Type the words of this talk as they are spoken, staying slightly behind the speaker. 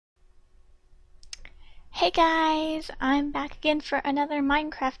Hey guys, I'm back again for another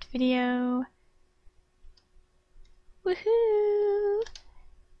Minecraft video. Woohoo!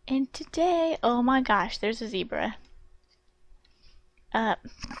 And today, oh my gosh, there's a zebra.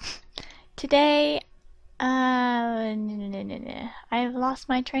 Today, I've lost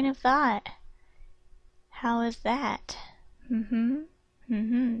my train of thought. How is that? I've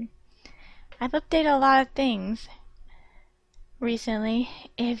updated a lot of things recently,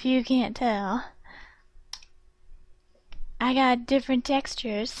 if you can't tell. I got different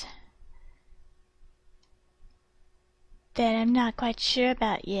textures that I'm not quite sure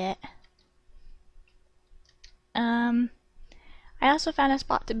about yet. I also found a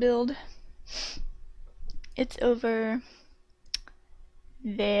spot to build. It's over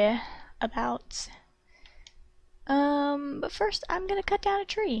there abouts. But first I'm gonna cut down a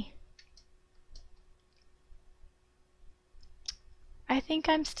tree. I think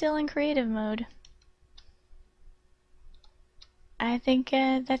I'm still in creative mode. I think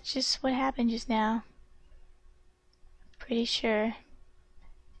that's just what happened just now. Pretty sure.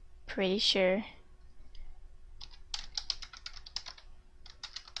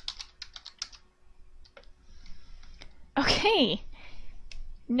 Okay,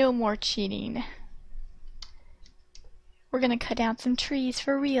 no more cheating. We're gonna cut down some trees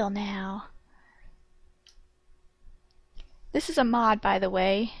for real now. This is a mod, by the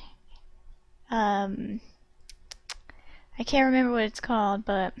way. I can't remember what it's called,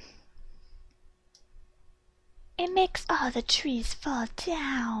 but it makes all the trees fall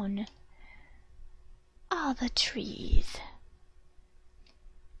down. All the trees.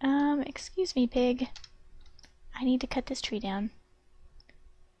 Excuse me, pig. I need to cut this tree down.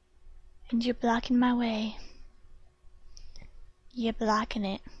 And you're blocking my way. You're blocking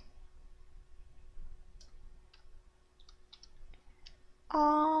it.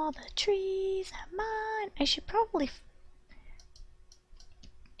 All the trees are mine. I should probably...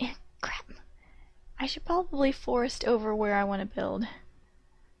 crap. I should probably forest over where I want to build.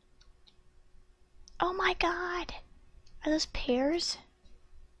 Oh my god! Are those pears?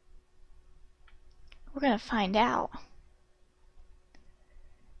 We're gonna find out.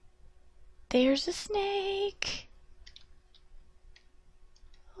 There's a snake!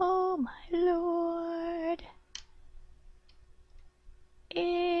 Oh my lord!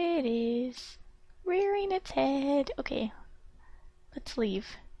 It is rearing its head. Okay, let's leave.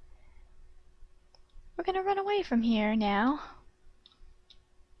 We're gonna run away from here now.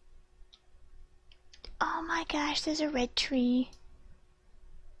 Oh my gosh, there's a red tree.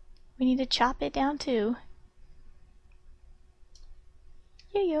 We need to chop it down too.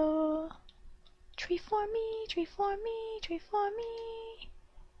 Yo. Tree for me, tree for me, tree for me.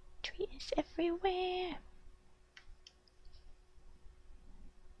 Tree is everywhere.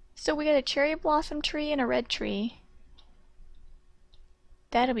 So we got a cherry blossom tree and a red tree.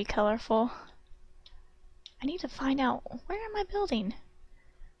 That'll be colorful. I need to find out, where am I building?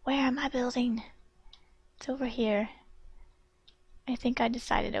 Where am I building? It's over here. I think I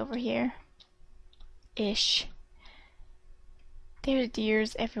decided over here. Ish. There's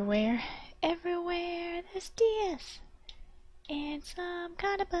deers everywhere. Everywhere there's deers. And some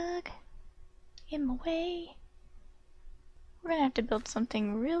kind of bug in my way. We're gonna have to build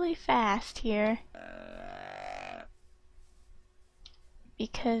something really fast here.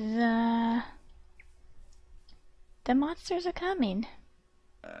 Because, the monsters are coming.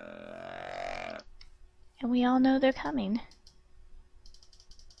 And we all know they're coming.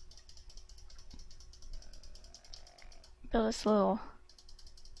 Build this little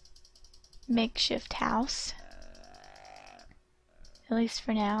makeshift house. At least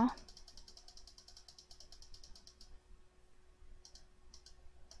for now.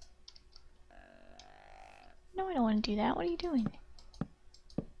 No, I don't want to do that. What are you doing?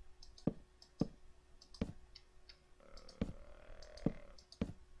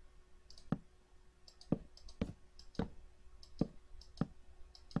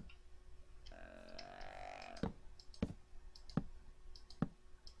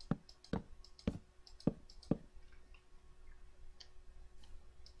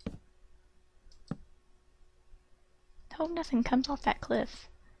 Hope nothing comes off that cliff.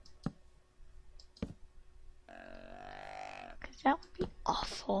 Because that would be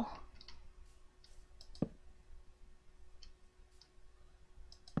awful.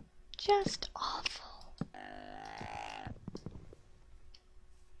 Just awful.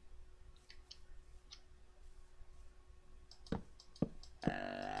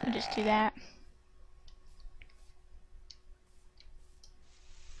 I'll just do that.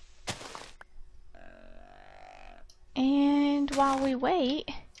 And while we wait,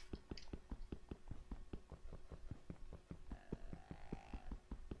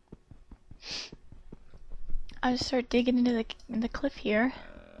 I'll just start digging into the cliff here.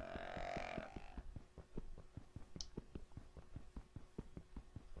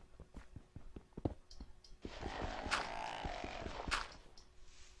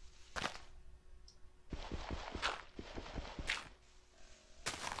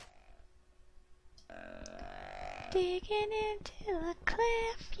 Digging into a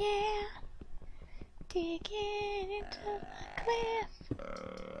cliff, yeah. Digging into the cliff.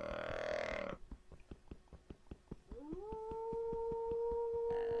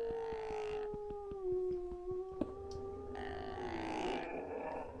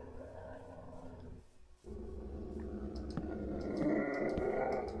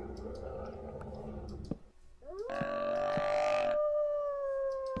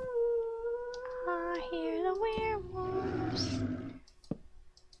 I hear the werewolves.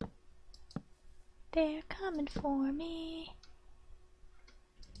 They're coming for me.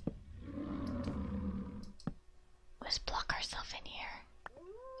 Let's block ourselves in here.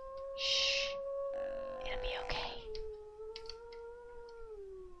 Shh. It'll be okay.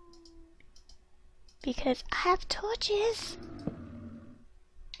 Because I have torches.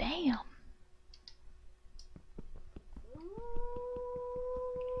 Bam.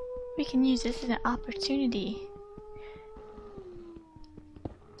 We can use this as an opportunity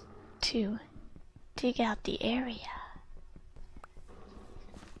to dig out the area.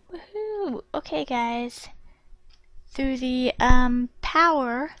 Woohoo! Okay, guys. Through the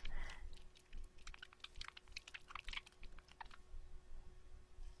power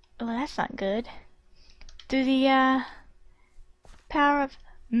well, that's not good. Through the power of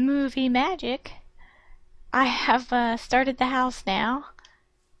movie magic, I have started the house now.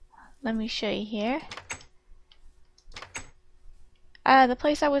 Let me show you here. The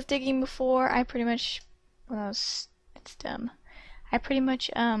place I was digging before, I pretty much, well, it's dumb. I pretty much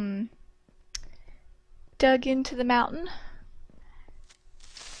dug into the mountain.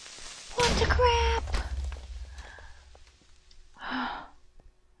 What the crap?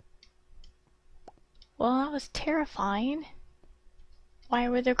 Well, that was terrifying. Why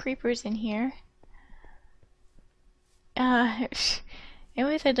were there creepers in here? Anyways,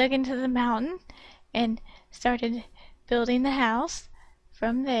 I dug into the mountain and started building the house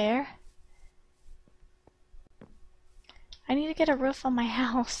from there. I need to get a roof on my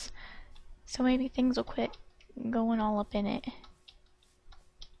house, so maybe things will quit going all up in it.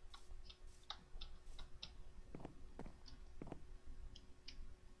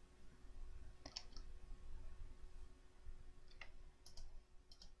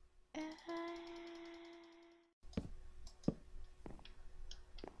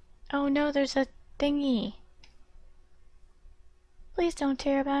 Oh no, there's a thingy. Please don't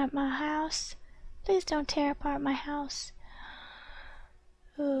tear apart my house. Please don't tear apart my house.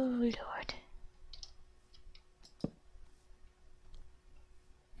 Oh Lord.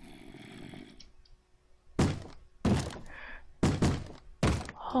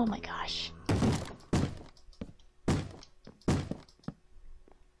 Oh my gosh.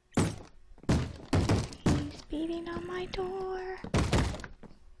 He's beating on my door.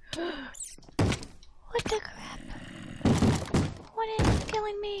 What the crap? What is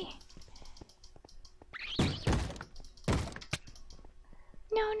killing me?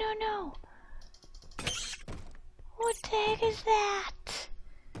 No, no, no. What the heck is that?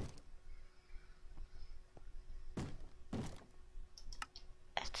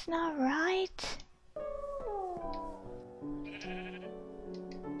 That's not right.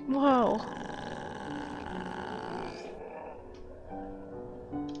 Whoa.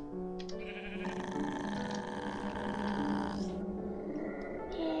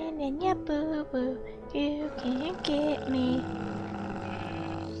 Yeah, boo boo, you can't get me.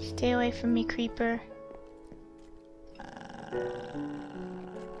 Stay away from me, creeper.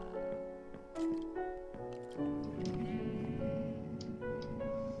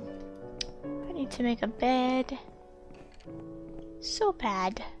 I need to make a bed. So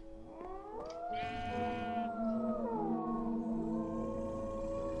bad.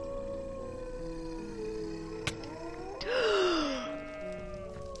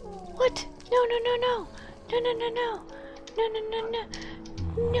 What? No, no, no, no. No, no, no, no. No, no, no, no.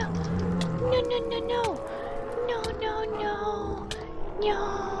 No. No, no, no, no. No, no, no. No.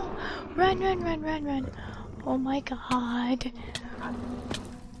 Run, run, run, run, run. Oh my god.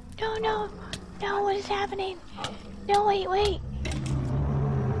 No, no. No, what is happening? No, wait, wait.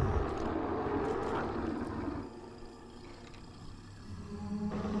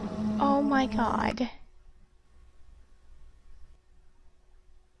 Oh my god.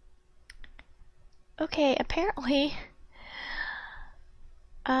 Okay, apparently,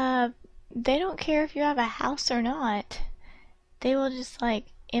 they don't care if you have a house or not. They will just like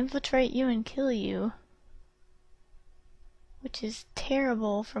infiltrate you and kill you. Which is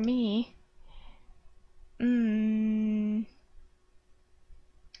terrible for me.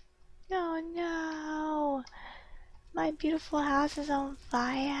 Oh no! My beautiful house is on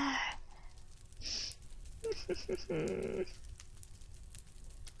fire.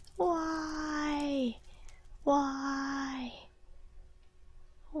 Why? Why?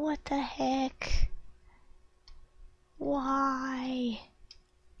 What the heck? Why?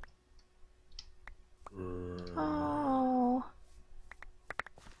 Oh.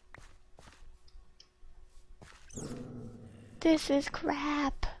 This is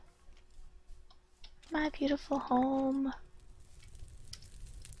crap. My beautiful home.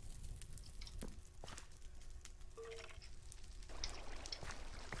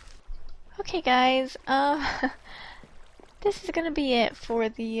 Okay guys, this is gonna be it for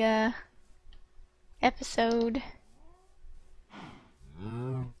the episode.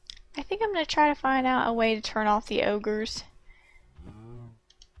 I think I'm gonna try to find out a way to turn off the ogres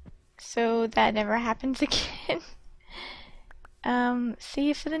so that never happens again. See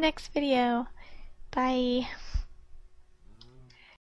you for the next video. Bye.